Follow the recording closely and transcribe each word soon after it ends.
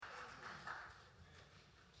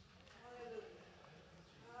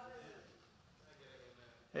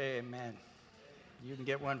Amen. You can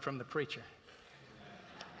get one from the preacher.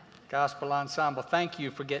 Gospel Ensemble, thank you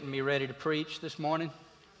for getting me ready to preach this morning.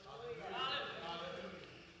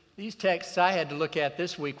 These texts I had to look at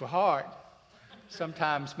this week were hard.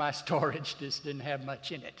 Sometimes my storage just didn't have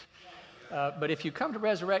much in it. But if you come to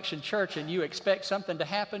Resurrection Church and you expect something to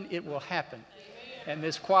happen, it will happen. And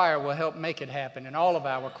this choir will help make it happen, and all of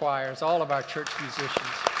our choirs, all of our church musicians.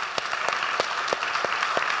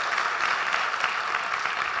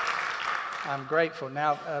 I'm grateful.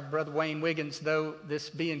 Now, Brother Wayne Wiggins, though this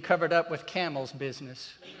being covered up with camels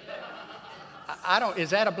business, is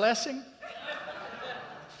that a blessing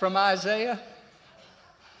from Isaiah?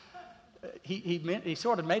 He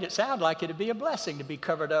sort of made it sound like it'd be a blessing to be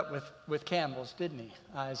covered up with camels, didn't he,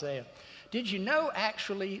 Isaiah? Did you know,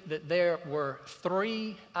 actually, that there were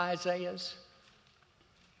 3 Isaiahs?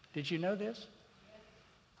 Did you know this?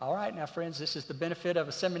 All right, now, friends, this is the benefit of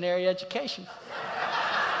a seminary education.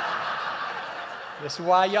 This is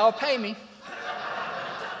why y'all pay me.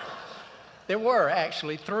 There were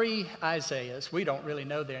actually 3 Isaiahs. We don't really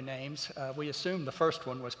know their names. We assume the first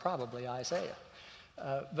one was probably Isaiah.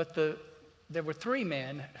 But there were 3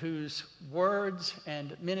 men whose words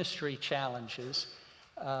and ministry challenges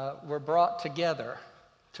were brought together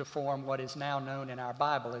to form what is now known in our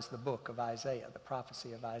Bible as the book of Isaiah, the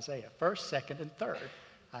prophecy of Isaiah. 1st, 2nd, and 3rd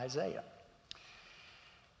Isaiah.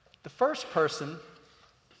 The first person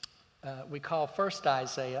we call 1st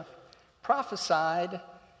Isaiah prophesied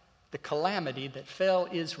the calamity that fell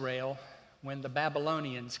Israel when the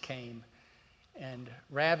Babylonians came and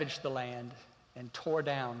ravaged the land and tore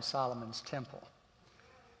down Solomon's temple.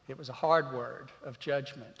 It was a hard word of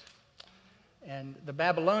judgment. And the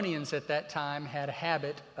Babylonians at that time had a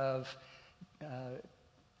habit of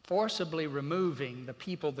forcibly removing the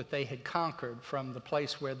people that they had conquered from the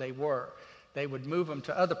place where they were. They would move them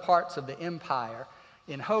to other parts of the empire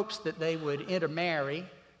in hopes that they would intermarry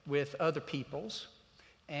with other peoples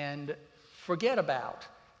and forget about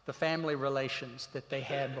the family relations that they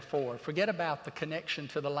had before, forget about the connection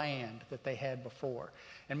to the land that they had before,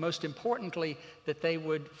 and most importantly, that they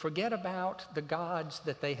would forget about the gods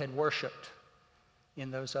that they had worshipped in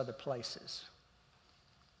those other places.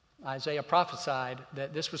 Isaiah prophesied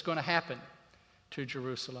that this was going to happen to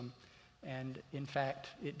Jerusalem, and in fact,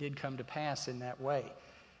 it did come to pass in that way.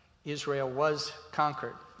 Israel was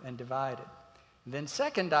conquered and divided. And then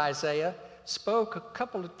 2nd Isaiah spoke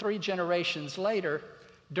 3 generations later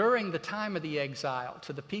during the time of the exile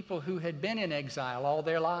to the people who had been in exile all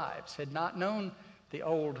their lives, had not known the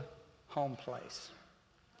old home place.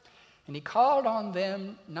 And he called on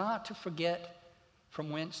them not to forget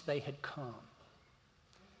from whence they had come.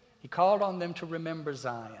 He called on them to remember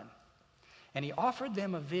Zion. And he offered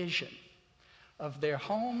them a vision of their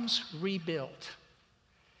homes rebuilt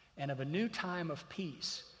and of a new time of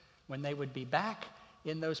peace when they would be back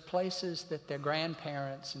in those places that their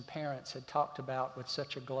grandparents and parents had talked about with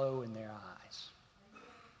such a glow in their eyes.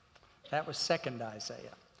 That was 2nd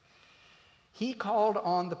Isaiah. He called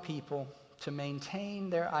on the people to maintain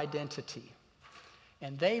their identity,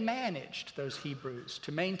 and they managed, those Hebrews,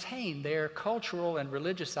 to maintain their cultural and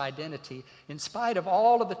religious identity in spite of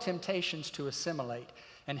all of the temptations to assimilate,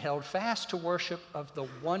 and held fast to worship of the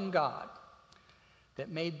one God that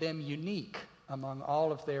made them unique among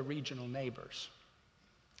all of their regional neighbors.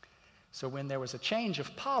 So when there was a change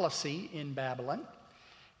of policy in Babylon,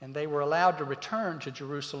 and they were allowed to return to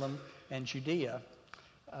Jerusalem and Judea,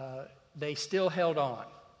 they still held on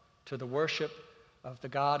to the worship of the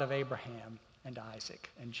God of Abraham and Isaac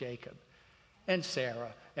and Jacob and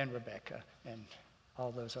Sarah and Rebekah and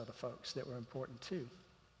all those other folks that were important too.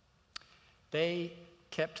 They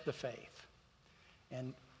kept the faith,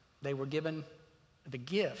 and they were given the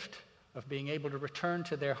gift of being able to return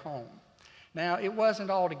to their home. Now, it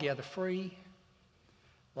wasn't altogether free.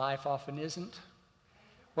 Life often isn't.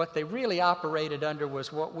 What they really operated under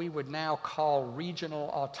was what we would now call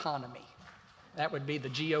regional autonomy. That would be the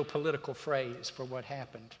geopolitical phrase for what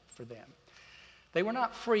happened for them. They were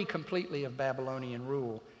not free completely of Babylonian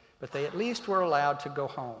rule, but they at least were allowed to go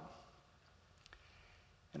home.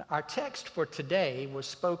 And our text for today was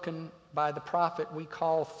spoken by the prophet we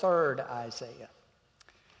call 3rd Isaiah.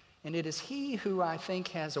 And it is he who I think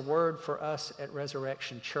has a word for us at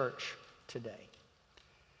Resurrection Church today.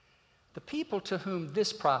 The people to whom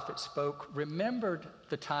this prophet spoke remembered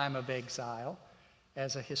the time of exile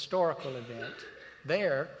as a historical event.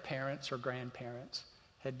 Their parents or grandparents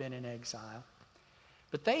had been in exile,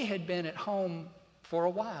 but they had been at home for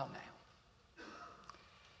a while now.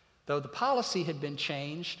 Though the policy had been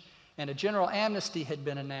changed and a general amnesty had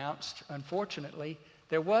been announced, unfortunately,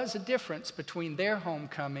 there was a difference between their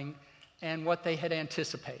homecoming and what they had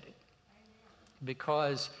anticipated,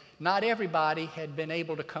 because not everybody had been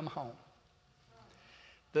able to come home.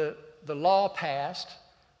 The law passed,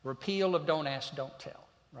 repeal of Don't Ask, Don't Tell,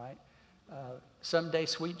 right? Someday,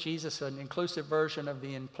 sweet Jesus, an inclusive version of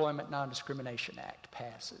the Employment Non-Discrimination Act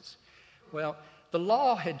passes. Well, the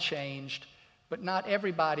law had changed, but not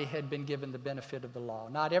everybody had been given the benefit of the law.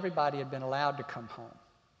 Not everybody had been allowed to come home.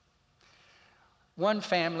 One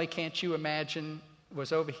family, can't you imagine,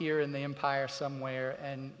 was over here in the empire somewhere,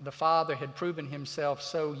 and the father had proven himself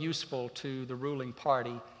so useful to the ruling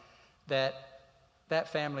party that that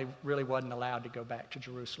family really wasn't allowed to go back to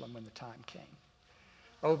Jerusalem when the time came.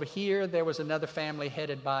 Over here, there was another family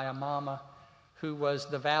headed by a mama who was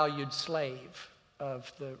the valued slave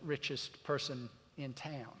of the richest person in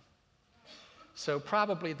town. So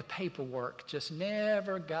probably the paperwork just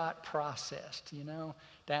never got processed,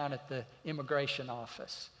 down at the immigration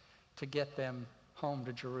office to get them home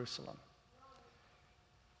to Jerusalem.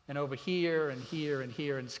 And over here and here and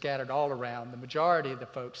here and scattered all around, the majority of the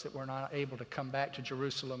folks that were not able to come back to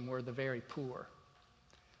Jerusalem were the very poor,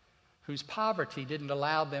 whose poverty didn't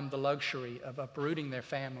allow them the luxury of uprooting their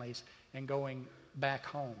families and going back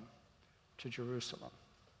home to Jerusalem.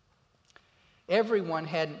 Everyone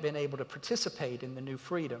hadn't been able to participate in the new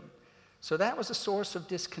freedom, so that was a source of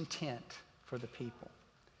discontent for the people.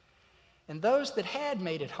 And those that had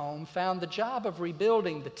made it home found the job of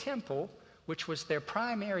rebuilding the temple, which was their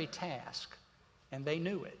primary task, and they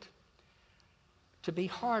knew it, to be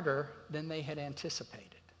harder than they had anticipated.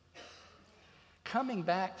 Coming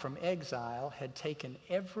back from exile had taken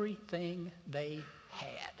everything they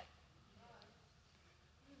had.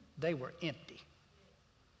 They were empty.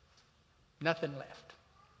 Nothing left.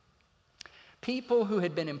 People who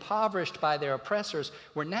had been impoverished by their oppressors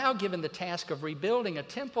were now given the task of rebuilding a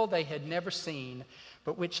temple they had never seen,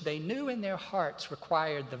 but which they knew in their hearts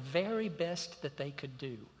required the very best that they could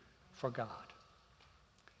do for God.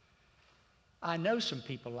 I know some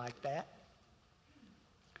people like that.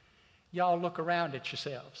 Y'all look around at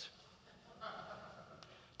yourselves.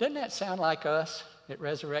 Doesn't that sound like us at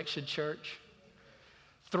Resurrection Church?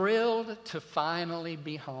 Thrilled to finally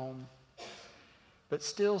be home, but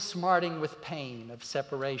still smarting with pain of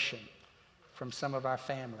separation from some of our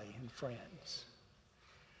family and friends.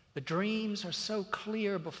 The dreams are so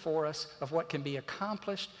clear before us of what can be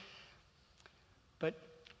accomplished, but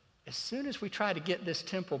as soon as we try to get this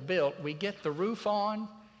temple built, we get the roof on,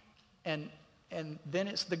 and then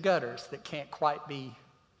it's the gutters that can't quite be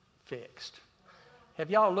fixed. Have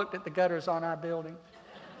y'all looked at the gutters on our building?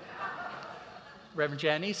 Reverend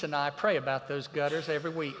Janice and I pray about those gutters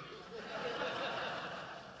every week.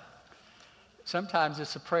 Sometimes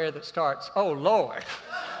it's a prayer that starts, "Oh, Lord,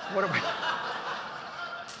 what are we..."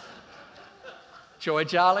 Joy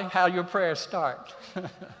Jolly, how your prayers start?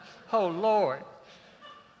 "Oh, Lord."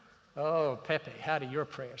 Oh, Pepe, how do your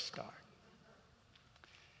prayers start?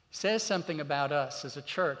 It says something about us as a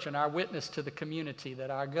church and our witness to the community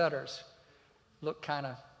that our gutters look kind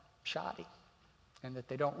of shoddy and that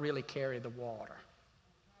they don't really carry the water.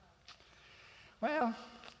 Well,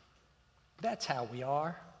 that's how we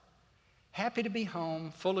are. Happy to be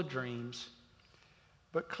home, full of dreams,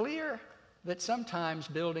 but clear that sometimes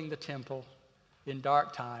building the temple in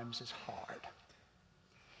dark times is hard.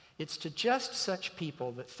 It's to just such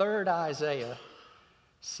people that 3rd Isaiah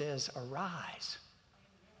says, "Arise,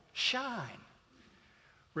 shine.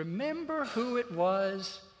 Remember who it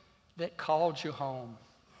was that called you home."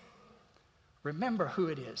 Remember who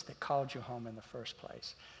it is that called you home in the first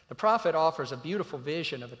place. The prophet offers a beautiful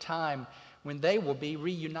vision of a time when they will be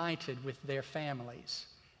reunited with their families,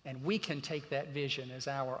 and we can take that vision as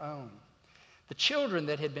our own. The children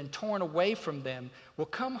that had been torn away from them will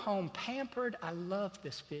come home pampered. I love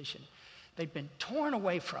this vision. They've been torn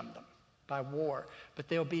away from them by war, but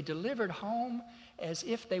they'll be delivered home as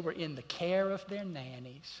if they were in the care of their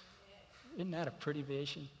nannies. Isn't that a pretty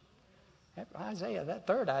vision? Isaiah, that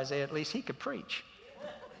 3rd Isaiah, at least he could preach.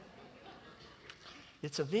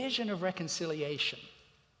 It's a vision of reconciliation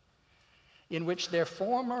in which their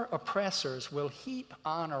former oppressors will heap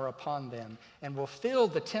honor upon them and will fill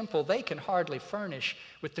the temple they can hardly furnish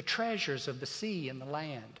with the treasures of the sea and the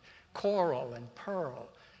land, coral and pearl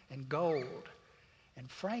and gold and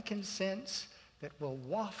frankincense that will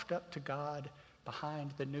waft up to God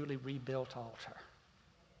behind the newly rebuilt altar.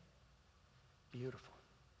 Beautiful.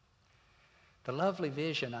 The lovely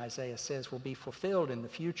vision, Isaiah says, will be fulfilled in the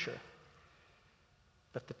future.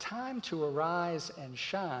 But the time to arise and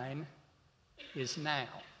shine is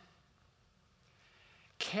now.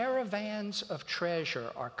 Caravans of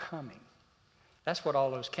treasure are coming. That's what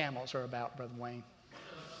all those camels are about, Brother Wayne.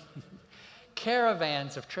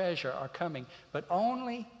 Caravans of treasure are coming, but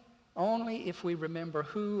only if we remember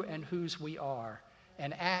who and whose we are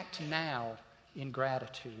and act now in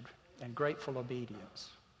gratitude and grateful obedience.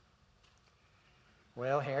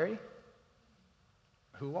 Well, Harry,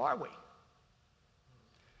 who are we?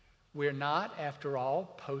 We're not, after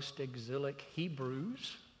all, post-exilic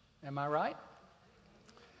Hebrews. Am I right?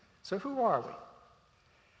 So who are we?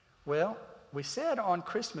 Well, we said on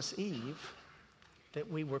Christmas Eve that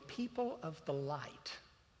we were people of the light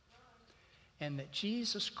and that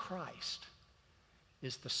Jesus Christ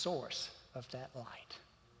is the source of that light.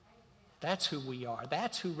 That's who we are.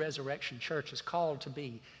 That's who Resurrection Church is called to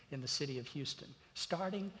be in the city of Houston,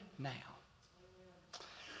 starting now.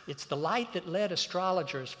 It's the light that led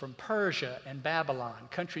astrologers from Persia and Babylon,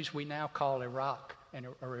 countries we now call Iran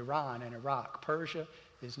and Iraq. Persia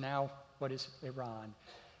is now what is Iran.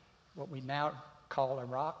 What we now call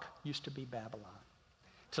Iraq used to be Babylon.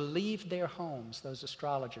 To leave their homes, those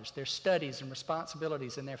astrologers, their studies and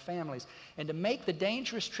responsibilities and their families, and to make the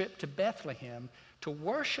dangerous trip to Bethlehem to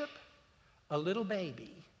worship a little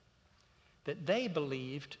baby that they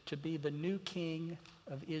believed to be the new king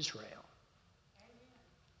of Israel.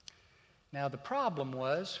 Now, the problem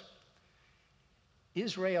was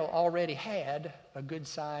Israel already had a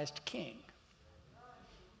good-sized king.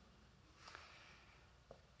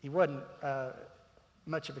 He wasn't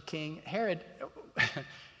much of a king.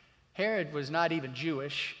 Herod was not even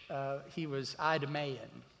Jewish. He was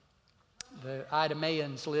Idumean. The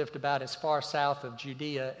Idumeans lived about as far south of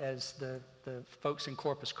Judea as the folks in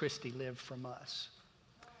Corpus Christi lived from us.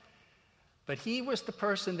 But he was the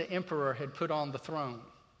person the emperor had put on the throne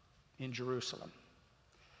in Jerusalem.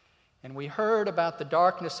 And we heard about the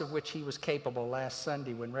darkness of which he was capable last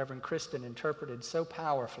Sunday when Reverend Kristen interpreted so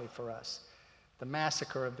powerfully for us the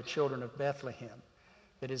massacre of the children of Bethlehem,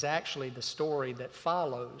 that is actually the story that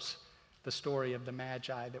follows the story of the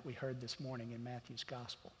Magi that we heard this morning in Matthew's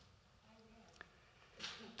Gospel.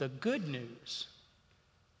 The good news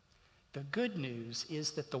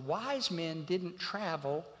is that the wise men didn't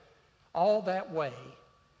travel all that way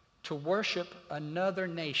to worship another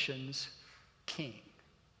nation's king.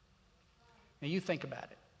 Now you think about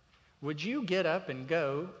it. Would you get up and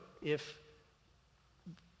go if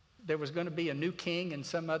there was going to be a new king in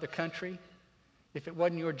some other country? If it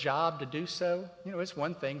wasn't your job to do so? You know, it's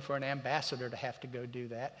one thing for an ambassador to have to go do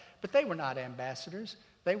that, but they were not ambassadors.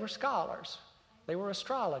 They were scholars. They were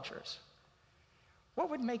astrologers.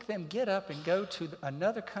 What would make them get up and go to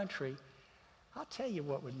another country? I'll tell you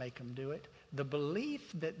what would make them do it. The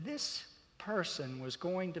belief that this person was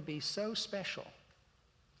going to be so special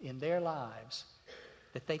in their lives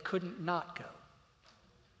that they couldn't not go.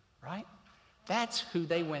 Right? That's who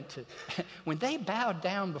they went to. When they bowed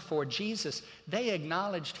down before Jesus, they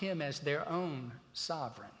acknowledged him as their own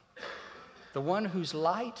sovereign. The one whose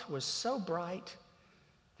light was so bright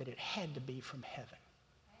that it had to be from heaven.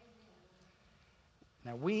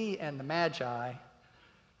 Now we and the Magi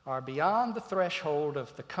are beyond the threshold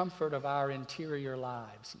of the comfort of our interior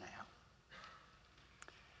lives now.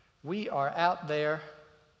 We are out there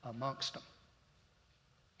amongst them.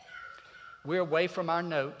 We're away from our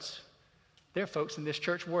notes. There are folks in this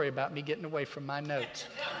church worry about me getting away from my notes.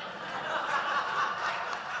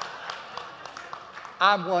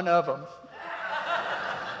 I'm one of them.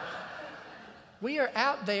 We are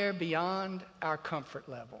out there beyond our comfort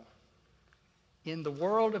level in the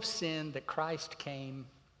world of sin that Christ came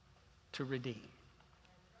to redeem.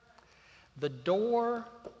 The door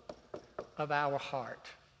of our heart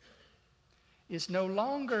is no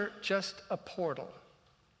longer just a portal.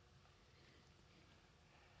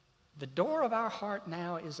 The door of our heart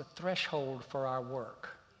now is a threshold for our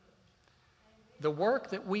work. The work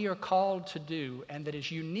that we are called to do and that is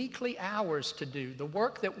uniquely ours to do, the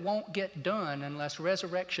work that won't get done unless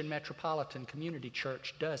Resurrection Metropolitan Community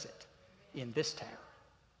Church does it in this town.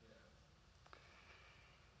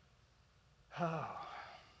 Oh,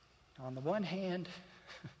 on the one hand,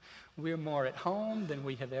 we're more at home than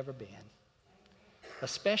we have ever been,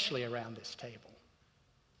 especially around this table.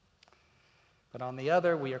 But on the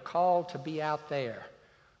other, we are called to be out there,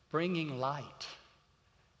 bringing light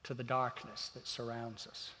to the darkness that surrounds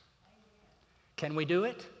us. Can we do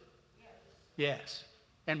it? Yes.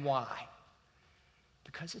 And why?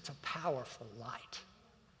 Because it's a powerful light.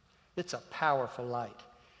 It's a powerful light.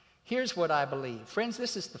 Here's what I believe. Friends,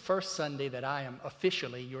 this is the first Sunday that I am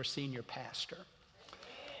officially your senior pastor.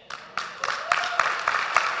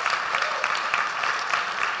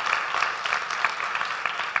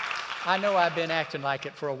 I know I've been acting like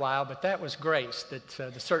it for a while, but that was grace that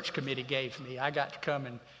the search committee gave me. I got to come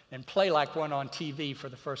and play like one on TV for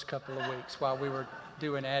the first couple of weeks while we were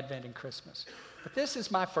doing Advent and Christmas. But this is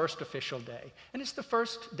my first official day, and it's the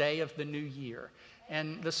first day of the new year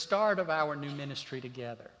and the start of our new ministry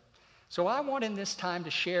together. So I want in this time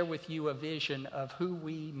to share with you a vision of who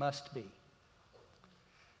we must be.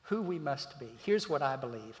 Who we must be. Here's what I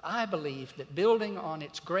believe. I believe that building on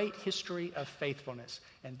its great history of faithfulness,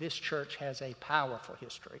 and this church has a powerful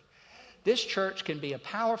history, this church can be a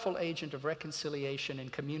powerful agent of reconciliation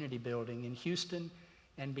and community building in Houston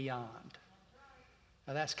and beyond.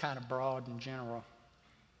 Now that's kind of broad and general.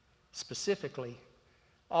 Specifically,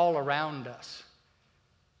 all around us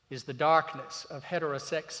is the darkness of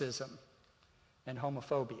heterosexism and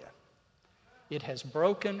homophobia. It has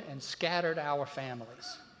broken and scattered our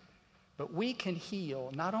families. But we can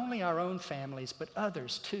heal not only our own families, but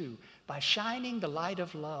others too, by shining the light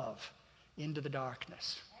of love into the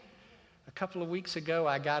darkness. A couple of weeks ago,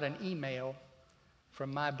 I got an email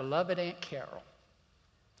from my beloved Aunt Carol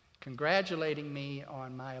congratulating me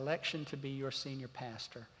on my election to be your senior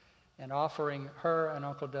pastor and offering her and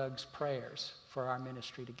Uncle Doug's prayers for our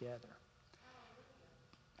ministry together.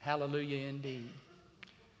 Hallelujah indeed.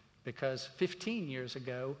 Because 15 years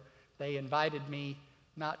ago, they invited me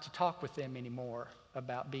not to talk with them anymore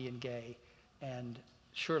about being gay, and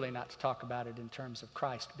surely not to talk about it in terms of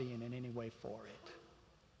Christ being in any way for it.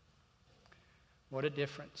 What a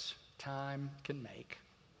difference time can make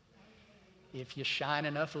if you shine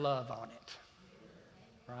enough love on it,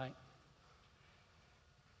 right?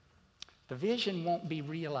 The vision won't be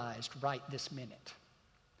realized right this minute,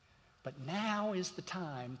 but now is the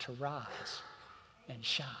time to rise and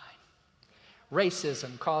shine.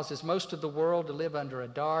 Racism causes most of the world to live under a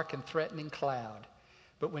dark and threatening cloud.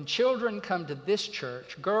 But when children come to this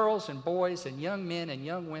church, girls and boys and young men and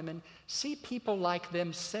young women see people like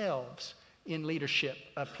themselves in leadership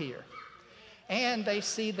up here. And they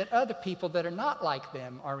see that other people that are not like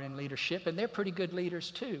them are in leadership, and they're pretty good leaders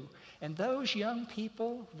too. And those young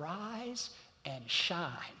people rise and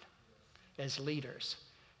shine as leaders.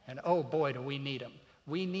 And oh boy, do we need them.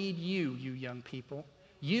 We need you, you young people.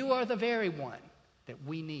 You are the very one that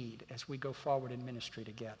we need as we go forward in ministry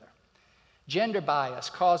together. Gender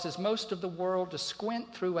bias causes most of the world to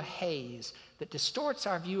squint through a haze that distorts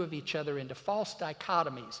our view of each other into false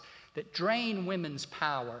dichotomies that drain women's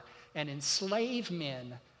power and enslave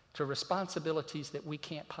men to responsibilities that we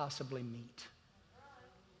can't possibly meet.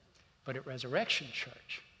 But at Resurrection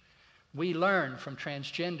Church, we learn from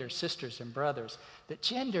transgender sisters and brothers that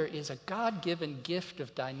gender is a God-given gift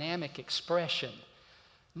of dynamic expression,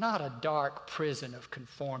 not a dark prison of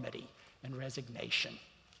conformity and resignation.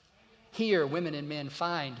 Here, women and men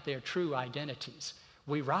find their true identities.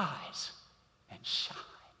 We rise and shine.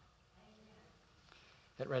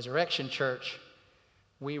 At Resurrection Church,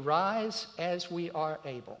 we rise as we are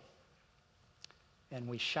able, and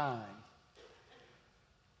we shine.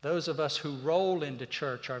 Those of us who roll into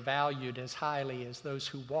church are valued as highly as those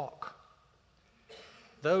who walk.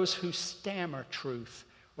 Those who stammer truth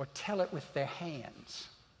or tell it with their hands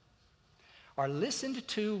are listened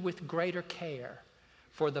to with greater care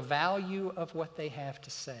for the value of what they have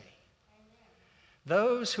to say. Amen.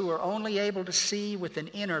 Those who are only able to see with an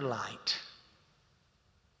inner light,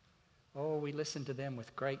 oh, we listen to them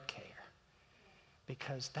with great care,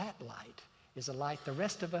 because that light is a light the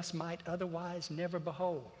rest of us might otherwise never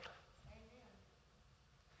behold. Amen.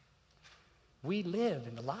 We live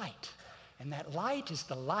in the light, and that light is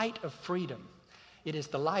the light of freedom. It is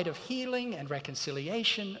the light of healing and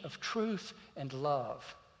reconciliation, of truth and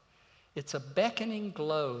love. It's a beckoning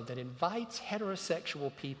glow that invites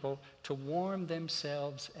heterosexual people to warm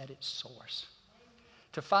themselves at its source,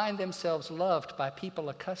 to find themselves loved by people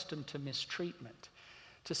accustomed to mistreatment,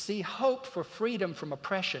 to see hope for freedom from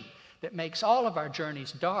oppression that makes all of our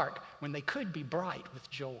journeys dark when they could be bright with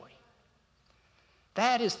joy.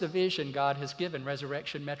 That is the vision God has given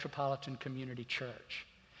Resurrection Metropolitan Community Church.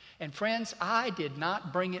 And friends, I did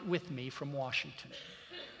not bring it with me from Washington.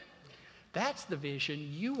 That's the vision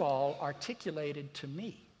you all articulated to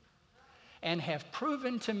me and have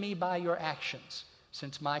proven to me by your actions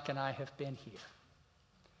since Mike and I have been here.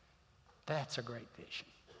 That's a great vision.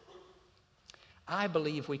 I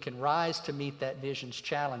believe we can rise to meet that vision's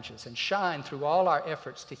challenges and shine through all our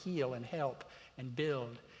efforts to heal and help and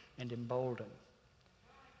build and embolden.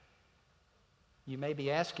 You may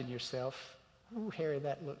be asking yourself, "Ooh, Harry,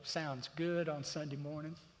 that sounds good on Sunday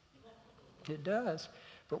morning." It does.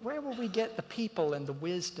 But where will we get the people and the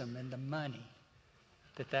wisdom and the money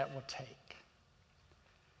that will take?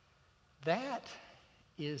 That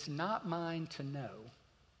is not mine to know,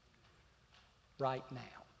 right now.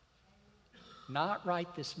 Not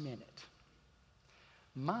right this minute.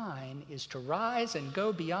 Mine is to rise and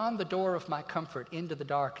go beyond the door of my comfort into the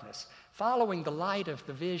darkness, following the light of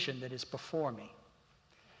the vision that is before me.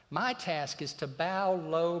 My task is to bow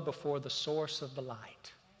low before the source of the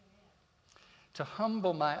light, to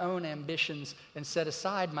humble my own ambitions and set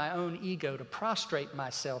aside my own ego, to prostrate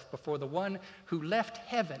myself before the one who left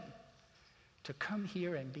heaven to come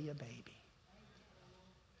here and be a baby.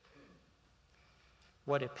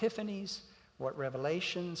 What epiphanies, what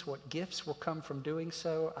revelations, what gifts will come from doing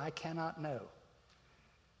so, I cannot know.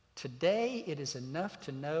 Today, it is enough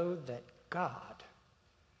to know that God,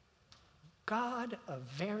 a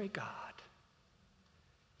very God,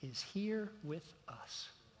 is here with us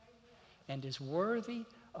and is worthy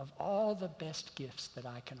of all the best gifts that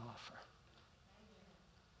I can offer.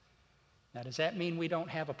 Now, does that mean we don't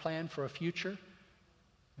have a plan for a future?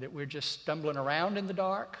 That we're just stumbling around in the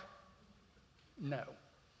dark? No,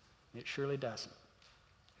 it surely doesn't.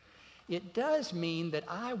 It does mean that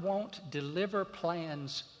I won't deliver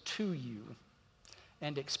plans to you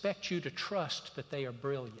and expect you to trust that they are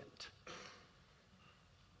brilliant.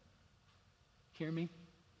 Hear me?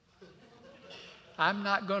 I'm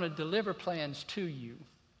not going to deliver plans to you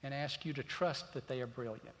and ask you to trust that they are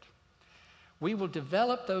brilliant. We will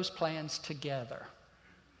develop those plans together,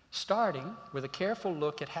 starting with a careful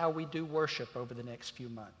look at how we do worship over the next few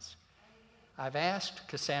months. I've asked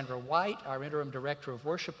Cassandra White, our interim director of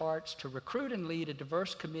worship arts, to recruit and lead a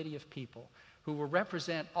diverse committee of people who will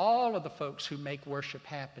represent all of the folks who make worship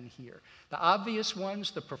happen here. The obvious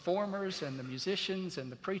ones, the performers and the musicians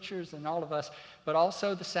and the preachers and all of us, but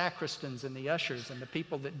also the sacristans and the ushers and the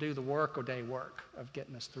people that do the work-a-day work of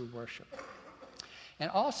getting us through worship.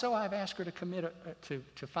 And also I've asked her to commit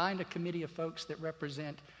to find a committee of folks that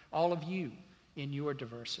represent all of you in your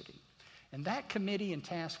diversity. And that committee and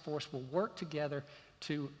task force will work together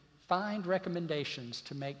to find recommendations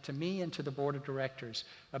to make to me and to the board of directors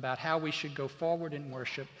about how we should go forward in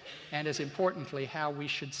worship, and as importantly, how we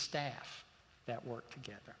should staff that work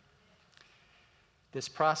together. This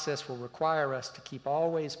process will require us to keep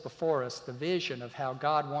always before us the vision of how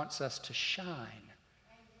God wants us to shine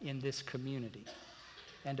in this community,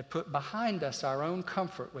 and to put behind us our own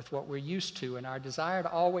comfort with what we're used to and our desire to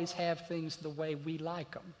always have things the way we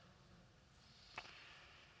like them.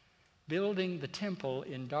 Building the temple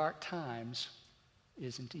in dark times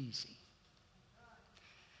isn't easy.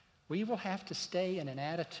 We will have to stay in an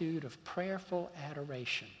attitude of prayerful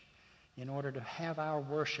adoration in order to have our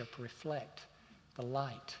worship reflect the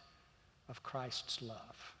light of Christ's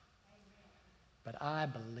love. But I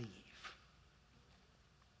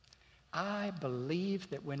believe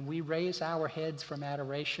that when we raise our heads from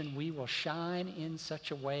adoration, we will shine in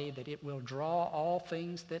such a way that it will draw all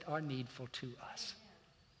things that are needful to us.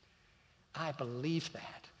 I believe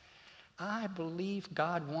that. I believe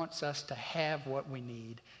God wants us to have what we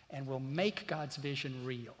need and will make God's vision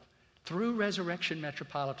real through Resurrection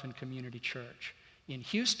Metropolitan Community Church in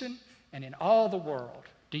Houston and in all the world.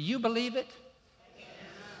 Do you believe it?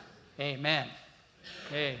 Amen. Amen.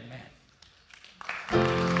 Amen.